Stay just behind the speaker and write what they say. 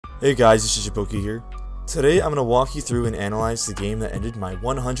Hey guys, it's jjpokey here. Today I'm going to walk you through and analyze the game that ended my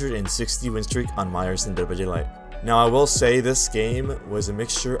 160 win streak on Myers and Dead by Daylight. Now I will say this game was a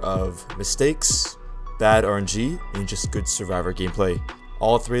mixture of mistakes, bad RNG, and just good survivor gameplay.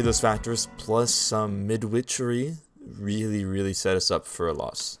 All three of those factors plus some mid-witchery really set us up for a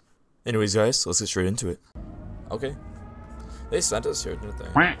loss. Anyways guys, let's get straight into it. Okay. They sent us here, didn't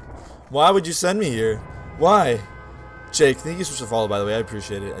they? Why would you send me here? Why? Jake, thank you so much for the follow, by the way. I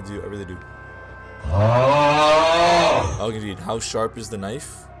appreciate it. I really do. Oh, indeed. How sharp is the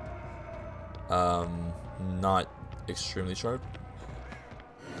knife? Not extremely sharp.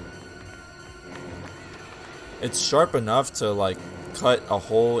 It's sharp enough to, like, cut a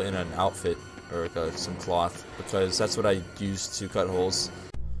hole in an outfit or some cloth, because that's what I use to cut holes.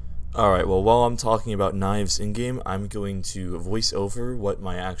 Alright, well, while I'm talking about knives in-game, I'm going to voice over what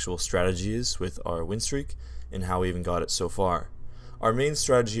my actual strategy is with our win streak and how we even got it so far. Our main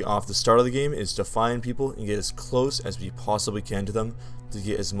strategy off the start of the game is to find people and get as close as we possibly can to them to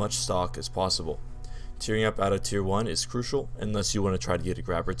get as much stock as possible. Tearing up out of tier 1 is crucial unless you want to try to get a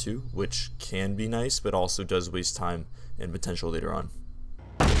grab or two, which can be nice but also does waste time and potential later on.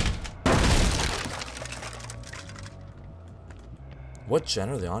 What gen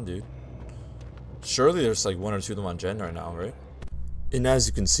are they on, dude? Surely there's like one or two of them on gen right now, right? And as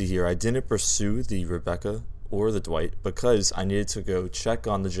you can see here, I didn't pursue the Rebecca or the Dwight because I needed to go check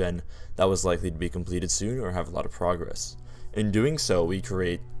on the gen that was likely to be completed soon or have a lot of progress. In doing so, we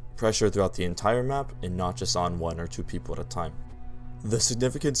create pressure throughout the entire map and not just on one or two people at a time. The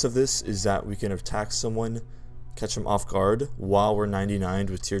significance of this is that we can attack someone, catch them off guard while we're 99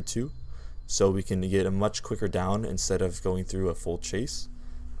 with tier 2, so we can get a much quicker down instead of going through a full chase.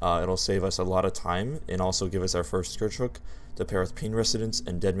 It'll save us a lot of time and also give us our first Scourge Hook to pair with Pain Residence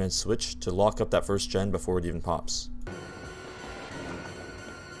and Dead Man's Switch to lock up that first gen before it even pops.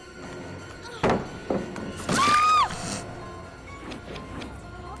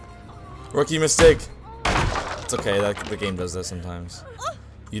 Rookie mistake! It's okay, the game does that sometimes.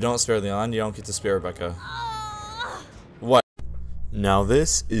 You don't spare Leon, you don't get to spare Rebecca. What? Now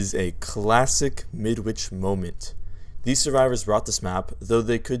this is a classic mid-witch moment. These survivors brought this map, though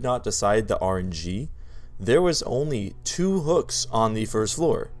they could not decide the RNG. There was only 2 hooks on the first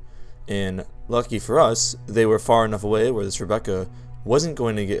floor, and lucky for us, they were far enough away where this Rebecca wasn't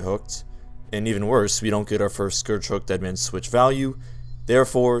going to get hooked, and even worse, we don't get our first Scourge Hook Dead Man's Switch value.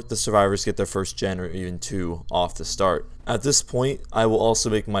 Therefore, the survivors get their first gen or even 2 off the start. At this point, I will also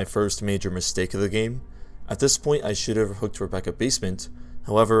make my first major mistake of the game. At this point, I should have hooked Rebecca basement.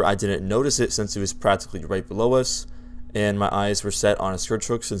 However, I didn't notice it since it was practically right below us, and my eyes were set on a Scourge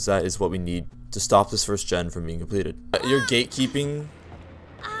Hook since that is what we need to stop this first gen from being completed. You're gatekeeping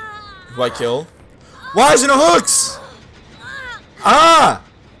who I kill? Why is there no hooks? Ah!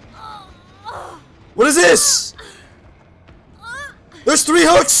 What is this? There's 3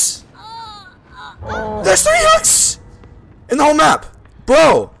 hooks! There's 3 hooks! In the whole map!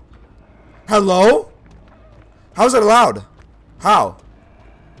 Bro! Hello? How is that allowed? How?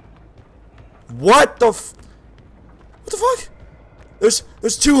 What the f- What the fuck?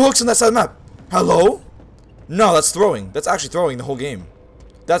 There's 2 hooks on that side of the map. Hello? No, that's throwing. That's actually throwing the whole game.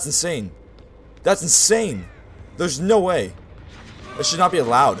 That's insane. That's insane. There's no way. That should not be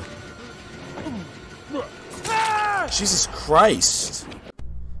allowed. Jesus Christ.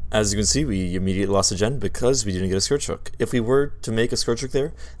 As you can see, we immediately lost a gen because we didn't get a Scourge Hook. If we were to make a Scourge Hook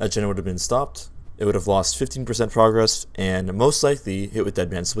there, that gen would have been stopped. It would have lost 15% progress and most likely hit with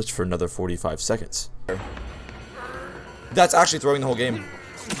Dead Man's Switch for another 45 seconds. That's actually throwing the whole game.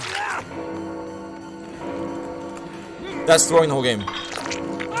 That's throwing the whole game.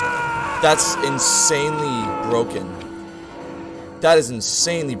 That's insanely broken. That is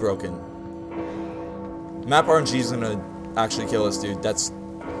insanely broken. Map RNG is gonna actually kill us, dude.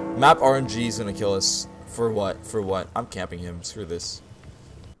 Map RNG is gonna kill us. For what? For what? I'm camping him. Screw this.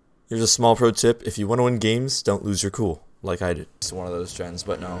 Here's a small pro tip. If you want to win games, don't lose your cool, like I did. It's one of those gens,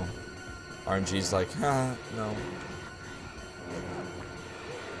 but no. RNG's like, no.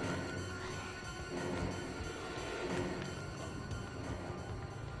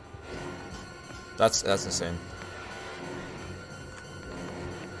 That's insane.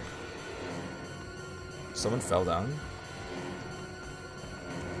 Someone fell down.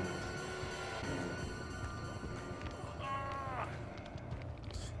 I'm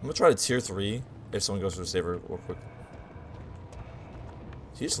gonna try to tier 3 if someone goes for a saver real quick.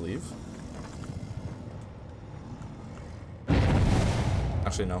 Did he just leave?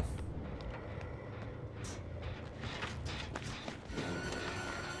 Actually, no.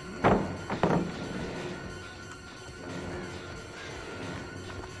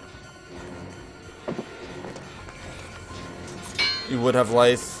 You would have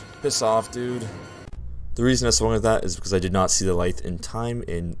life. Piss off, dude. The reason I swung at that is because I did not see the light in time,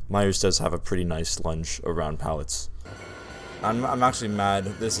 and Myers does have a pretty nice lunge around pallets. I'm actually mad.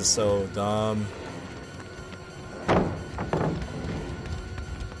 This is so dumb. Now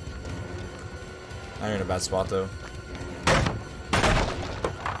you're in a bad spot, though.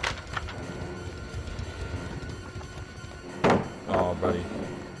 Oh, buddy.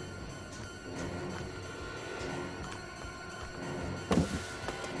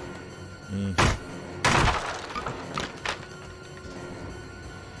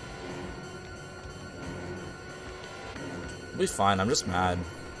 It'll be fine, I'm just mad.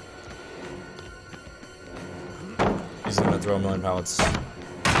 He's gonna throw a million pallets.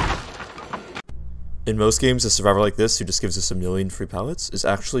 In most games, a survivor like this, who just gives us a million free pallets, is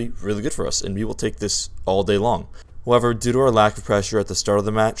actually really good for us, and we will take this all day long. However, due to our lack of pressure at the start of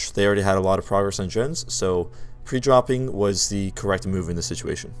the match, they already had a lot of progress on gens, so pre-dropping was the correct move in this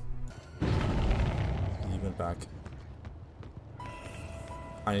situation. He went back.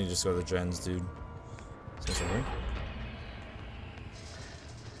 I need to just go to the gens, dude. Is this over here?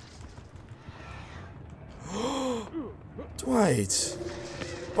 Dwight!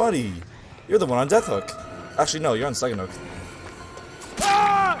 Buddy! You're the one on death hook. Actually, no, you're on second hook.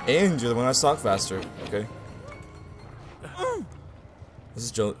 And you're the one on stock faster. Okay. This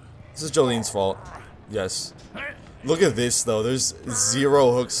is Jolene's fault. Yes. Look at this, though. There's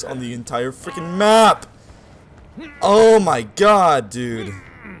 0 hooks on the entire freaking map. Oh my god, dude.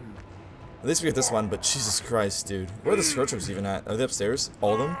 At least we get this one, but Jesus Christ, dude. Where are the scourge hooks even at? Are they upstairs?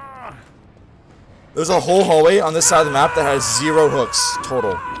 All of them? There's a whole hallway on this side of the map that has 0 hooks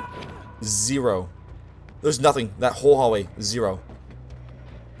total. 0. There's nothing. That whole hallway, 0.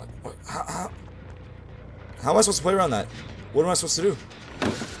 How am I supposed to play around that? What am I supposed to do?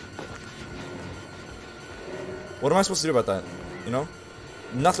 What am I supposed to do about that? You know?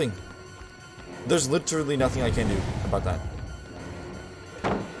 Nothing. There's literally nothing I can do about that.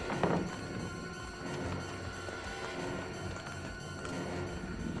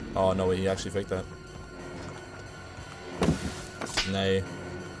 Oh, no way, he actually faked that. Nay.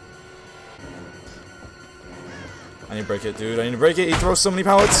 I need to break it, dude. I need to break it. He throws so many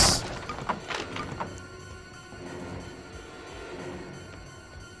pallets.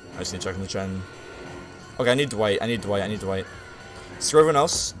 I just need to check on the gen. Okay, I need Dwight. I need Dwight. I need Dwight. Screw everyone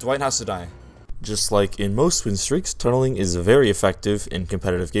else. Dwight has to die. Just like in most win streaks, tunneling is very effective in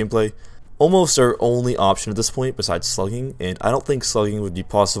competitive gameplay. Almost our only option at this point besides slugging, and I don't think slugging would be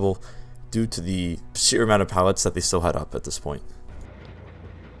possible due to the sheer amount of pallets that they still had up at this point.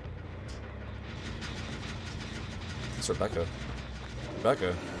 It's Rebecca.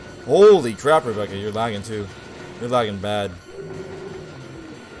 Rebecca. Holy crap, Rebecca, you're lagging too. You're lagging bad.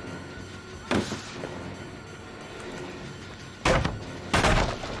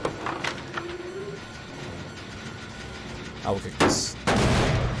 I will kick this.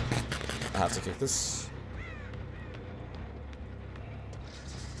 I have to kick this.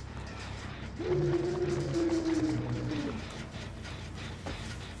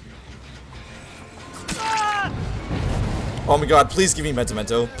 Oh my god, please give me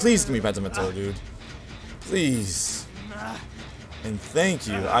Pentimento. Please give me Pentimento, dude. Please. And thank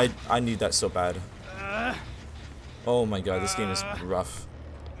you. I need that so bad. Oh my god, this game is rough.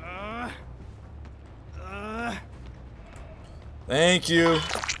 Thank you.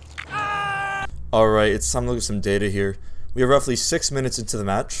 Alright, it's time to look at some data here. We are roughly 6 minutes into the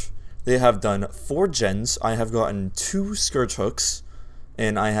match. They have done 4 gens. I have gotten 2 scourge hooks.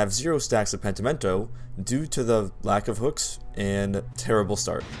 And I have 0 stacks of Pentimento due to the lack of hooks and terrible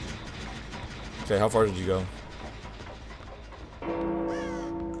start. Okay, how far did you go?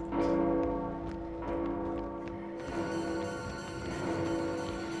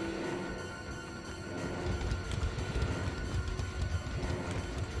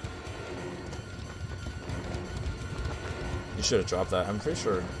 You should have dropped that, I'm pretty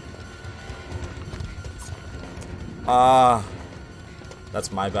sure. Ah,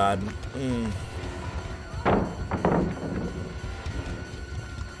 that's my bad.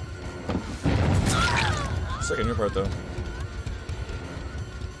 Second your part though.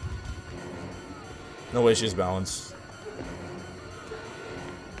 No way she's balanced.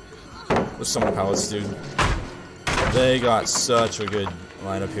 There's so many pallets, dude. They got such a good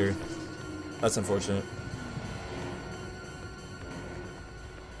lineup here. That's unfortunate.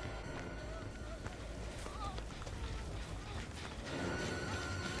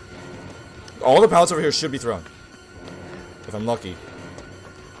 All the pallets over here should be thrown. If I'm lucky.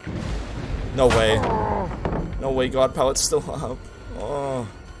 No way. No way, god, pallet's still up. Oh.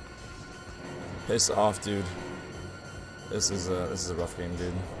 Piss off, dude. This is a rough game,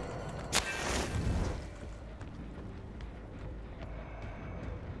 dude.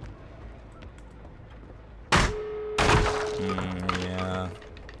 Yeah.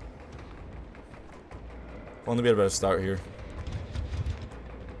 Only be a better start here.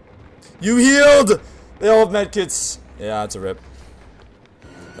 You healed! They all have medkits. Yeah, that's a rip.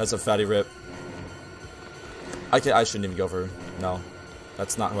 That's a fatty rip. I shouldn't even go for her. No.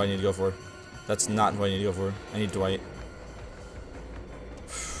 That's not who I need to go for. That's not who I need to go for. I need Dwight.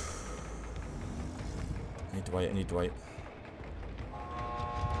 I need Dwight.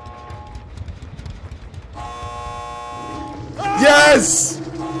 Yes!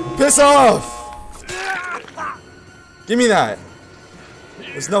 Piss off! Give me that.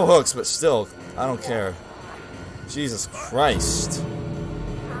 There's no hooks, but still, I don't care. Jesus Christ.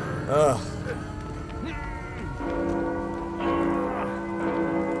 Ugh.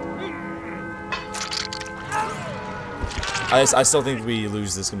 I still think we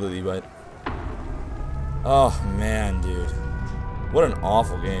lose this completely, but... Oh, man, dude. What an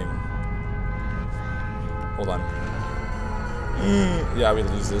awful game. Hold on. Yeah, we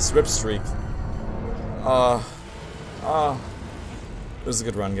lose this. Rip streak. It was a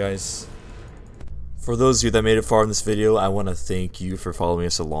good run, guys. For those of you that made it far in this video, I want to thank you for following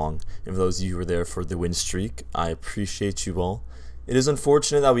us along. And for those of you who were there for the win streak, I appreciate you all. It is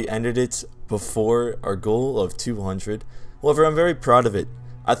unfortunate that we ended it before our goal of 200. However, I'm very proud of it.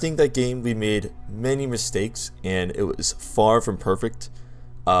 I think that game we made many mistakes and it was far from perfect.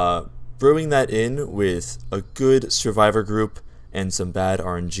 Brewing that in with a good survivor group and some bad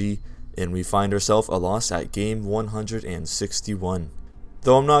RNG, and we find ourselves a loss at game 161.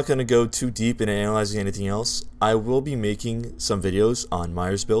 Though I'm not going to go too deep in analyzing anything else, I will be making some videos on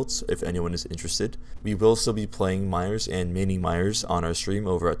Myers builds if anyone is interested. We will still be playing Myers and maining Myers on our stream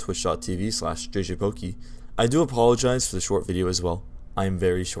over at twitch.tv/jjpokey. I do apologize for the short video as well. I am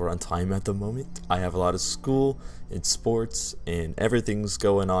very short on time at the moment. I have a lot of school and sports and everything's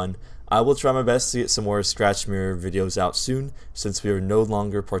going on. I will try my best to get some more Scratch Mirror videos out soon since we are no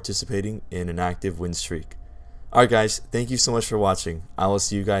longer participating in an active win streak. Alright guys, thank you so much for watching. I will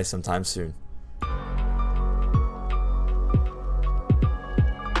see you guys sometime soon.